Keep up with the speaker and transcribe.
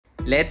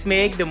Let's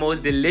make the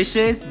most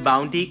delicious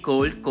Bounty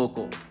Cold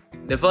Coco.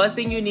 The first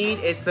thing you need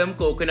is some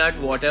coconut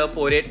water.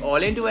 Pour it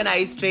all into an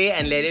ice tray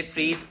and let it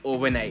freeze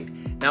overnight.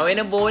 Now in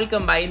a bowl,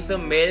 combine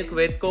some milk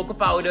with cocoa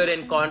powder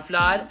and corn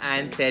flour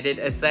and set it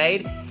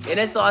aside. In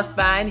a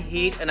saucepan,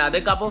 heat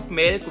another cup of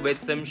milk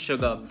with some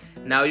sugar.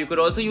 Now you could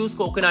also use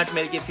coconut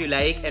milk if you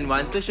like, and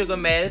once the sugar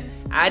melts,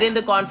 add in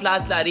the corn flour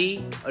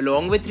slurry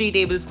along with 3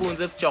 tablespoons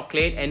of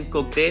chocolate and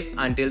cook this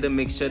until the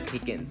mixture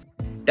thickens.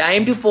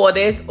 Time to pour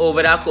this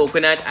over our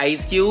coconut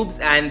ice cubes,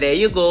 and there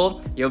you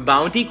go, your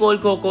Bounty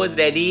Cold Coco is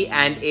ready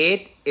and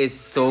it is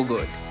so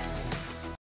good.